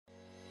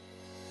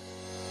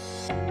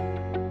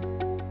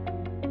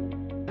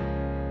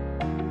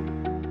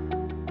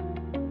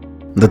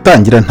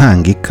Ndatangira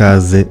ntanga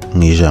ikaze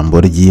mu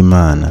ijambo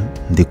ry'Imana,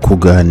 ndi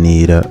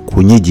kuganira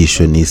ku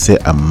nyigisho nise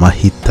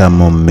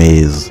amahitamo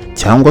meza,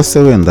 cyangwa se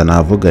wenda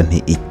navuga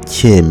nti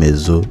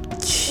icyemezo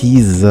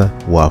cyiza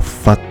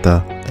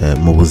wafata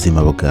mu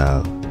buzima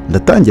bwawe.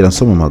 Ndatangira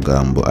nsoma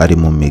amagambo ari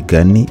mu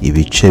Migani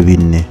ibice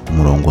 4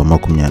 umurongo wa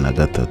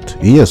 23.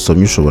 Iyo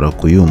yasomye ushobora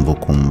kuyumva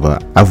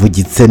ukumva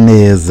avugitse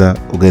neza,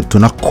 ugahita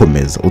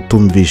unakomeza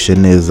utumvishe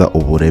neza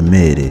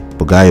uburemere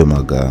bw'ayo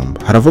magambo.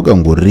 Haravuga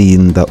ngo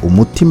rinda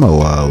umutima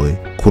wawe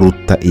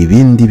kuruta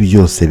ibindi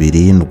byose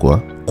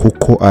birindwa,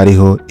 kuko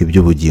ariho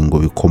iby'ubugingo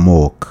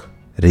bikomoka.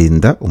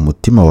 Rinda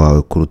umutima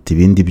wawe kuruta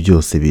ibindi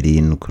byose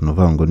birindwa.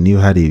 Nuvuga ngo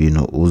niba hari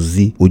ibintu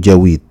uzi ujya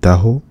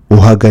witaho,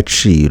 uha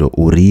agaciro,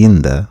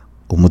 urinda,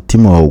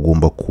 umutima wawe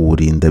ugomba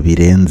kuwurinda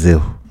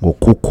birenzeho, ngo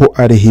kuko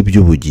ariho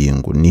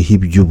iby'ubugingo, niho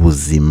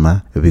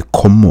iby'ubuzima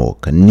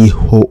bikomoka,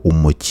 niho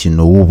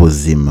umukino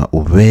w'ubuzima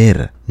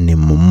ubera, ni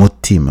mu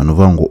mutima.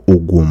 Nuvuga ngo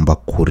ugomba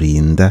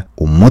kurinda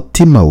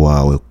umutima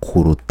wawe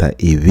kuruta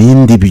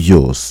ibindi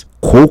byose,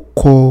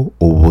 kuko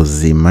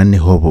ubuzima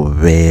niho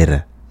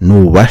bubera.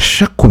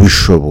 Nubasha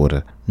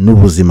kubishobora,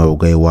 n'ubuzima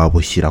bwawe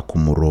wabushyira ku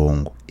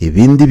murongo.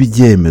 Ibindi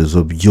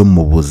byemezo byo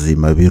mu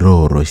buzima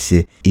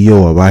biroroshye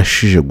iyo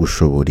wabashije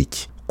gushobora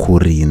iki?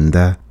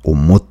 Kurinda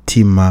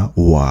umutima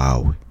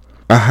wawe.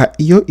 Aha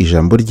iyo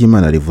ijambo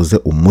ry'Imana rivuze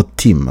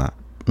umutima,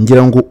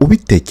 ngira ngo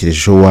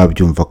ubitekereje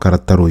wabyumva ko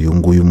atari uyu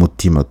nguyu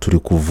umutima turi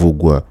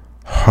kuvugwa,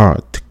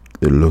 heart,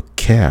 le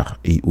cœur,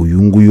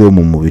 uyu nguyu wo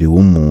mu mubiri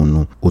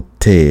w'umuntu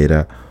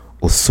utera,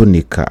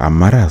 usunika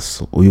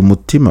amaraso. Uyu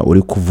mutima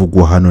uri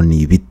kuvugwa hano ni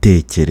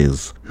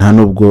ibitekerezo, nta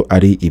nubwo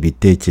ari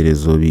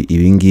ibitekerezo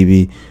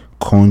ibingibi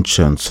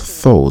conscious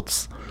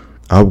thoughts,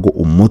 ahubwo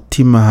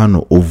umutima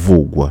hano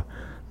uvugwa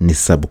ni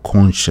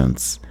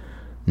subconscious,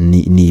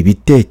 ni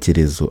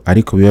ibitekerezo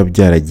ariko biba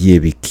byaragiye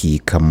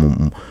bikika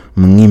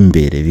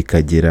mw'imbere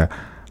bikagera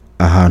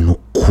ahantu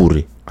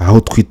kure. Aho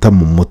twita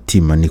mu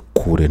mutima ni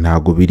kure,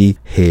 ntago biri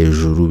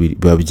hejuru,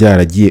 biba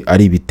byaragiye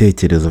ari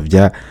ibitekerezo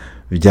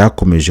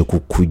byakomeje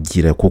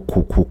kukugira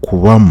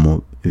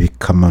kubamo,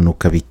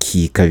 bikamanuka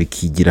bikika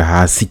bikigira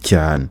hasi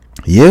cyane.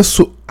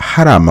 Yesu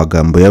hari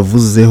amagambo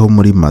yavuzeho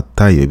muri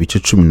Matayo ibice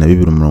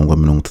 12 umurongo wa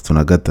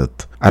 33,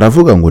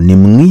 aravuga ngo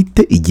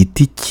nimwite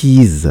igiti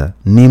cyiza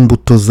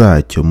n'imbuto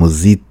zacyo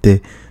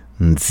muzite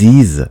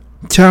nziza,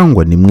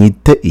 cyangwa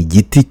nimwite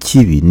igiti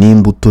kibi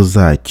n'imbuto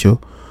zacyo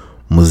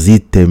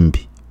muzite mbi,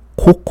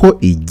 kuko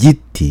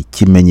igiti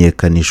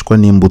kimenyekanishwa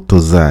n'imbuto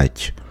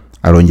zacyo.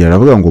 Arongera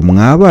aravuga ngo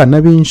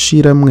mwabana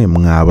b'inshiramwe,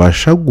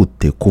 mwabasha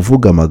gute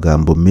kuvuga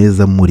amagambo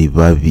meza muri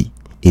babi?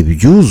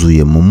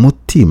 Ibyuzuye mu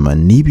mutima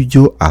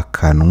nibyo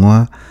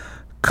akanwa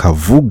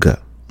kavuga.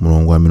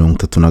 Umurongo wa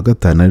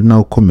 35 ari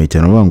nawo ukomeye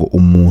cyane, aravuga ngo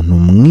umuntu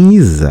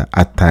mwiza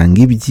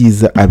atanga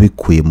ibyiza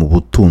abikuye mu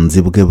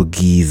butunzi bwe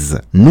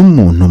bwiza,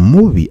 n'umuntu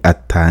mubi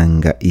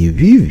atanga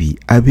ibibi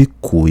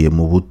abikuye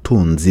mu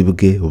butunzi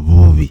bwe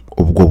bubi.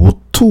 Ubwo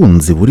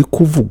butunzi buri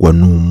kuvugwa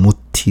ni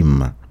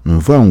umutima.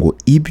 Nuvuga ngo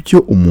ibyo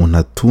umuntu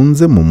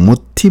atunze mu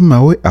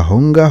mutima we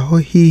aho ngaho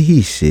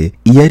hihishe,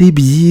 iyo ari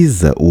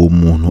byiza uwo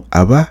muntu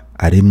aba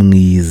ari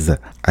mwiza,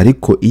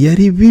 ariko iyo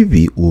ari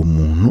bibi uwo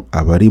muntu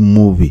aba ari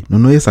mubi.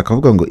 Noneho Yesu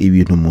akavuga ngo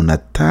ibintu umuntu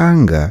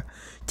atanga,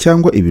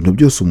 cyangwa ibintu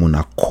byose umuntu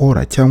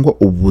akora, cyangwa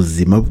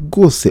ubuzima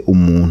bwose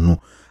umuntu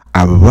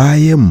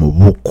abayemo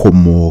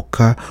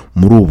bukomoka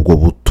muri ubwo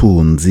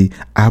butunzi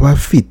aba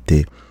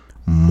afite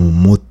mu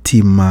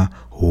mutima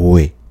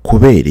we.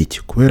 Kubera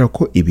iki? Kubera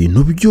ko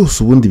ibintu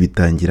byose ubundi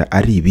bitangira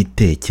ari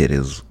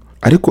ibitekerezo,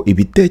 ariko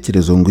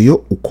ibitekerezo ngo iyo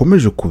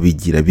ukomeje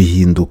kubigira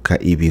bihinduka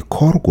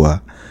ibikorwa,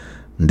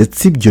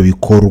 ndetse ibyo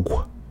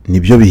bikorwa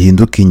nibyo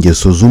bihinduka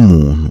ingeso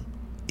z'umuntu,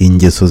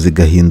 ingeso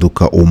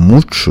zigahinduka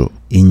umuco,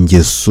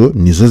 ingeso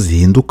nizo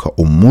zihinduka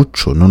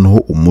umuco, noneho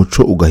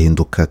umuco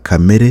ugahinduka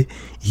kamere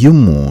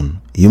y'umuntu.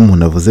 Iyo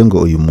umuntu avuze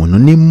ngo uyu muntu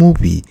ni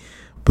mubi,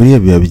 buriya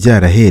biba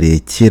byarahereye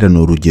kera, ni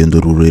urugendo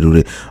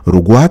rurerure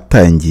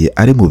rwatangiye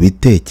ari mu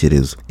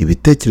bitekerezo.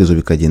 Ibitekerezo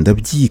bikagenda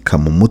byika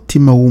mu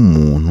mutima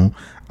w'umuntu,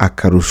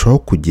 akarushaho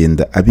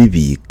kugenda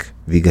abibika,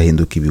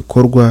 bigahinduka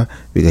ibikorwa,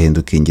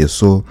 bigahinduka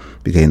ingeso,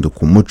 bigahinduka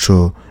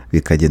umuco,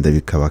 bikagenda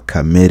bikaba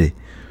kamere.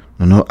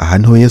 Noneho aha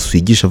niho Yesu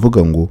yigisha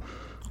avuga ngo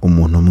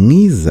umuntu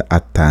mwiza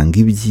atanga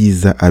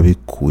ibyiza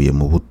abikuye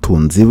mu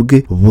butunzi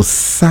bwe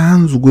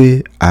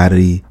busanzwe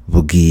ari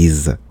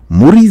bwiza.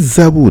 Muri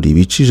Zaburi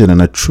ibice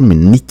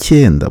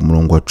 119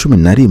 umurongo wa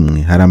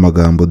 11 hari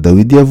amagambo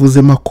Dawidi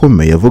yavuzemo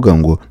akomeye, avuga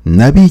ngo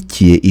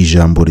nabikiye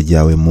ijambo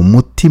ryawe mu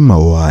mutima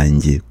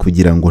wanjye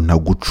kugira ngo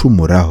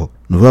ntagucumuraho.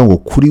 Nuvuga ngo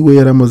kuri we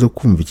yaramaze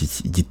kumva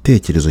iki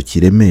gitekerezo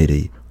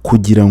kiremereye,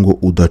 kugira ngo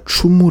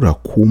udacumura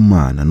ku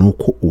Mana,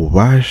 nuko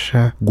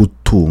ubasha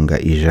gutunga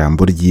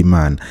ijambo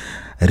ry'Imana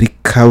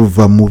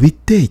rikava mu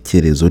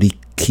bitekerezo,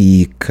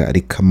 rikika,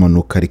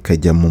 rikamanuka,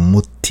 rikajya mu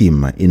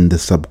mutima, in the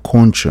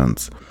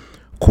subconscious,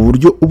 ku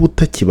buryo uba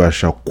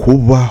utakibasha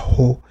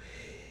kubaho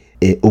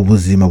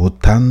ubuzima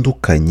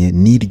butandukanye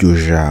n'iryo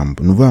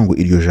jambo. Ni ukuvuga ngo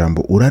iryo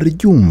jambo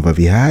uraryumva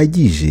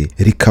bihagije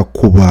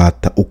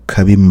rikakubata,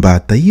 ukaba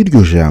imbata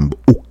y'iryo jambo,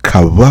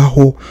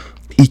 ukabaho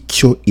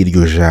icyo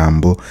iryo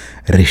jambo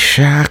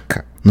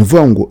rishaka. Ni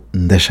ukuvuga ngo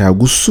ndashaka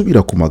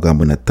gusubira ku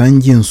magambo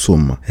natangiye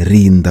nsoma: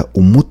 rinda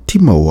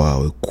umutima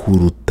wawe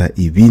kuruta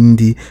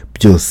ibindi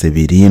byose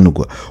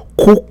birindwa,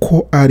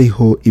 kuko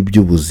ariho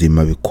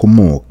iby'ubuzima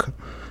bikomoka.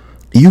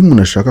 Iyo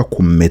umuntu ashaka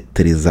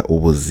kumetereza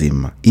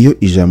ubuzima, iyo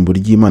ijambo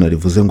ry'Imana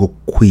rivuze ngo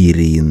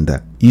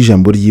kwirinda, iyo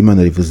ijambo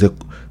ry'Imana rivuze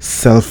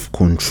self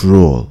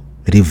control,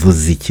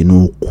 rivuze iki? Ni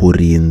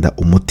ukurinda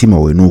umutima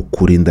wawe, ni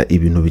ukurinda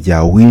ibintu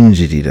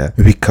byawinjirira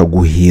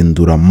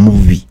bikaguhindura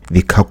mubi,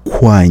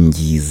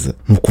 bikakwangiza.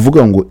 Ni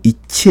ukuvuga ngo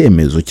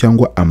icyemezo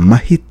cyangwa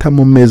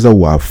amahitamo meza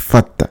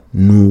wafata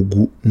ni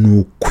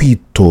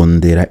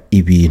ukwitondera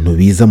ibintu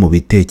biza mu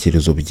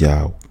bitekerezo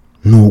byawe,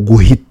 ni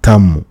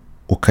uguhitamo,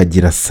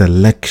 ukagira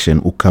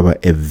selection, ukaba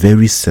a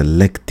very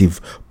selective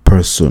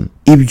person.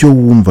 Ibyo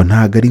wumva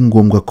ntago ari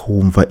ngombwa ko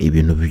wumva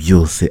ibintu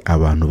byose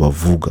abantu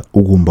bavuga.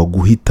 Ugomba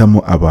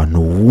guhitamo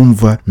abantu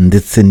wumva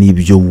ndetse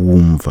n'ibyo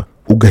wumva,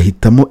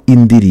 ugahitamo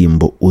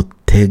indirimbo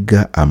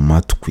utega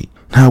amatwi.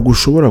 Ntabwo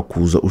ushobora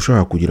kuza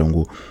ushaka kugira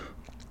ngo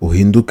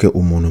uhinduke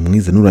umuntu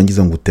mwiza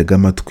nurangiza ngo utege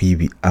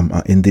amatwi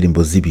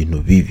indirimbo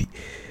z'ibintu bibi,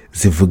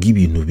 zivuga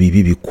ibintu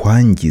bibi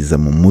bikwangiza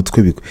mu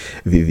mutwe,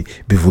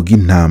 bivuga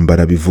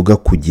intambara, bivuga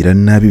kugira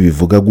nabi,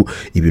 bivuga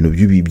ibintu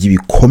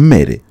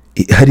by'ibikomere.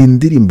 Hari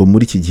indirimbo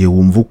muri iki gihe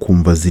wumva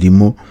ukumva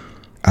zirimo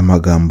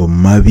amagambo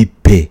mabi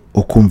pe,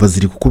 ukumva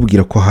ziri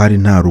kukubwira ko hari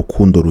nta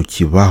rukundo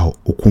rukibaho,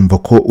 ukumva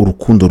ko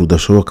urukundo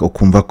rudashoboka,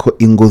 ukumva ko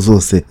ingo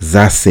zose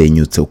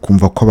zasenyutse,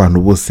 ukumva ko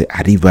abantu bose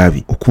ari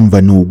babi,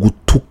 ukumva ni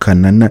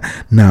ugutukana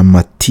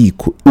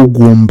n'amatiku.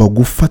 Ugomba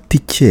gufata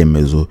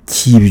icyemezo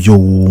cy'ibyo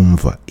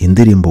wumva,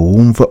 indirimbo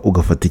wumva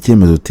ugafata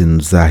icyemezo uti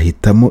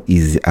nzahitamo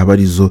izi aba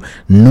arizo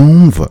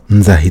numva,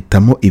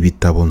 nzahitamo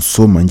ibitabo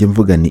nsoma, njye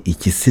mvuga ni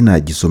iki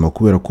sinagisoma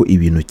kubera ko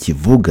ibintu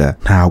kivuga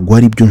ntabwo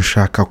ari byo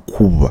nshaka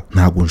kuba,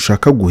 ntabwo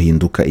nshaka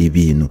guhinduka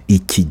ibintu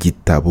iki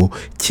gitabo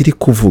kiri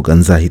kuvuga.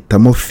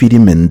 Nzahitamo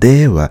filime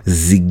ndeba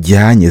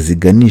zijyanye,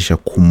 ziganisha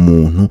ku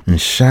muntu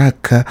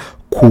nshaka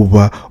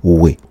kuba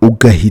we.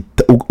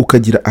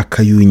 Ukagira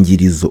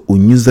akayungirizo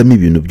unyuzamo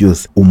ibintu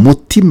byose.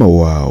 Umutima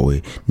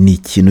wawe ni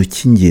ikintu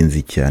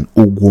cy'ingenzi cyane,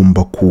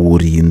 ugomba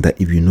kuwurinda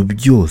ibintu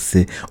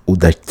byose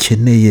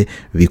udakeneye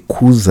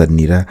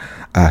bikuzanira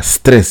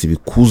stress,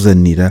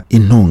 bikuzanira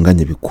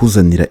intonganya,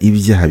 bikuzanira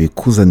ibyaha,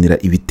 bikuzanira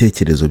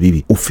ibitekerezo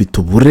bibi.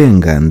 Ufite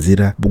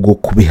uburenganzira bwo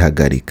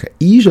kubihagarika.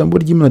 Iyo ijambo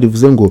ry'Imana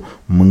rivuze ngo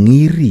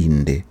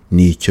mwirinde,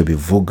 nicyo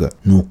bivuga,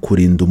 ni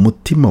ukurinda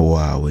umutima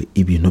wawe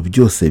ibintu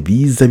byose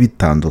biza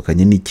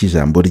bitandukanye n'icyo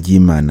ijambo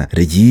ry'Imana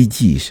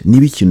ryigisha.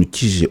 Niba ikintu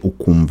kije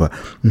ukumva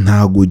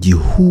ntago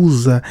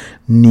gihuza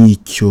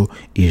n'icyo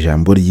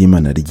ijambo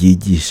ry'Imana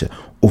ryigisha,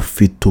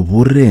 ufite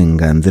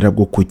uburenganzira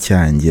bwo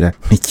kucyangira,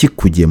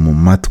 ntikikujye mu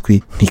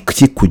matwi,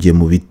 ntikikujye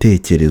mu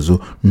bitekerezo,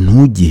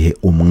 ntugihe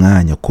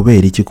umwanya.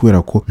 Kubera iki?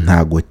 Kubera ko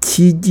ntago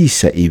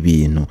cyigisha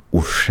ibintu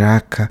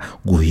ushaka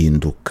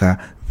guhinduka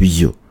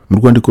byo. Mu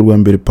rwandiko rwa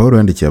mbere Pawulo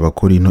yandikiye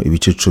Abakorinto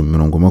ibice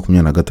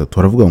 10:23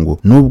 haravuga ngo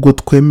nubwo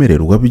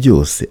twemererwa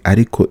byose,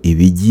 ariko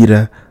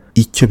ibigira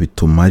icyo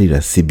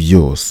bitumarira si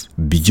byose.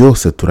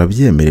 Byose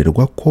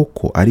turabyemererwa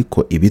koko,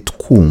 ariko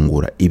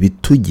ibitwungura,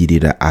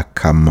 ibitugirira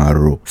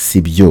akamaro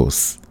si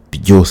byose.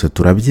 Byose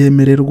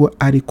turabyemererwa,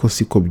 ariko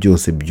siko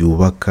byose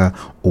byubaka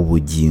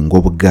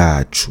ubugingo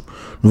bwacu.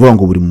 Nuvuga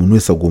ngo buri muntu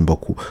wese agomba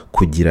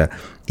kugira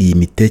iyi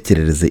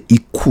mitekerereze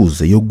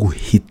ikuze yo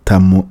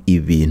guhitamo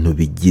ibintu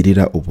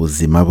bigirira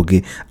ubuzima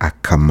bwe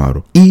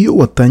akamaro. Iyo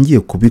watangiye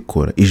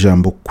kubikora,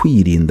 ijambo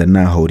kwirinda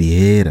naho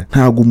rihera.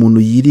 Ntabwo umuntu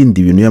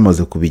yirinda ibintu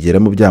yamaze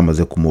kubigeramo,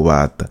 byamaze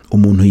kumubata.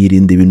 Umuntu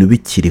yirinda ibintu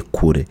bikiri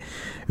kure,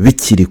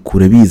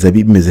 biza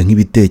bimeze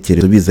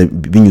nk'ibitekerezo, biza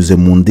binyuze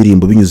mu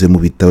ndirimbo, binyuze mu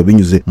bitabo,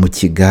 binyuze mu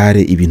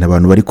kigare, ibintu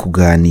abantu bari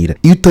kuganira.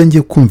 Iyo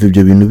utangiye kumva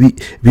ibyo bintu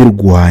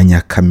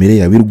birwanya kamere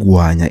yawe,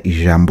 birwanya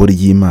ijambo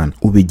ry'Imana,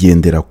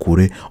 ubigendera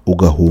kure,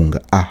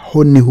 ugahunga.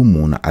 Aho niho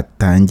umuntu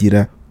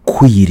atangira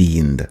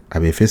kwirinda.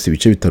 Abefeso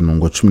ibice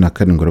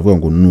 5:17 baravuga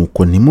ngo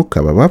nuko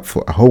ntimukaba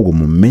bapfu, ahubwo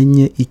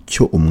mumenye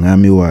icyo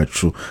umwami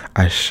wacu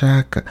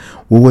ashaka.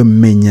 Wowe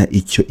menya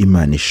icyo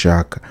Imana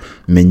ishaka,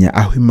 menya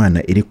aho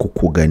Imana iri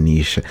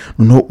kukuganisha,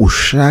 noneho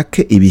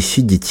ushake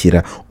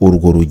ibishyigikira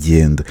urwo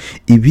rugendo.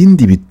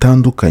 Ibindi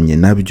bitandukanye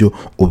nabyo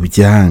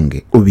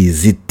ubyange,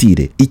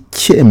 ubizitire.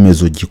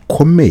 Icyemezo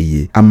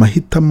gikomeye,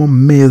 amahitamo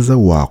meza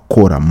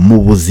wakora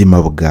mu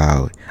buzima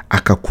bwawe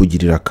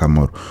akakugirira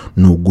akamaro,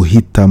 ni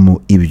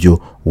uguhitamo ibyo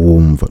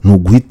wumva, ni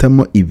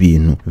uguhitamo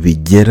ibintu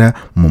bigera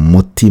mu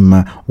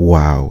mutima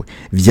wawe.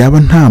 Byaba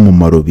nta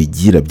mumaro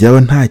bigira,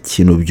 byaba nta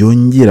kintu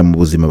byongera mu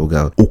buzima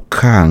bwawe,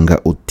 ukanga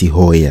uti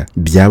hoya.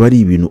 Byaba ari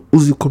ibintu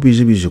uzi ko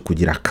bije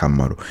kugira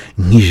akamaro,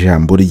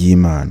 nk'ijambo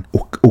ry'Imana,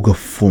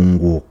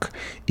 ugafunguka,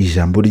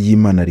 ijambo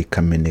ry'Imana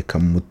rikameneka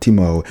mu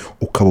mutima wawe,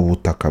 ukaba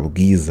ubutaka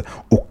bwiza,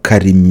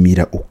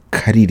 ukarimira,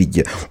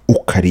 ukarirya,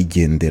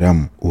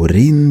 ukarigenderamo.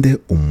 Urinde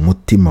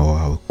umutima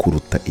wawe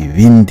kuruta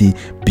ibindi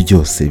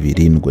byose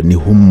birindwa.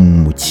 Niho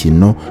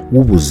umukino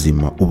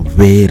w'ubuzima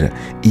ubera.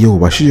 Iyo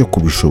ubashije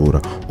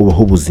kubishobora,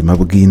 ubaho ubuzima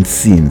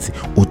bw'intsinzi,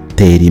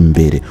 utera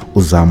imbere,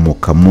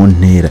 uzamuka mu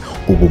ntera,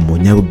 uba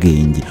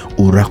umunyabwenge,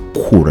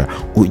 urakura,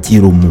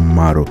 ugira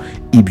umumaro.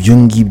 Ibyo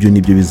ngibyo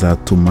nibyo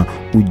bizatuma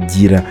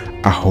ugira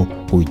aho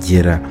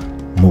ugera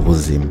mu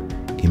buzima.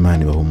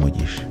 Imana ibahe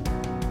umugisha.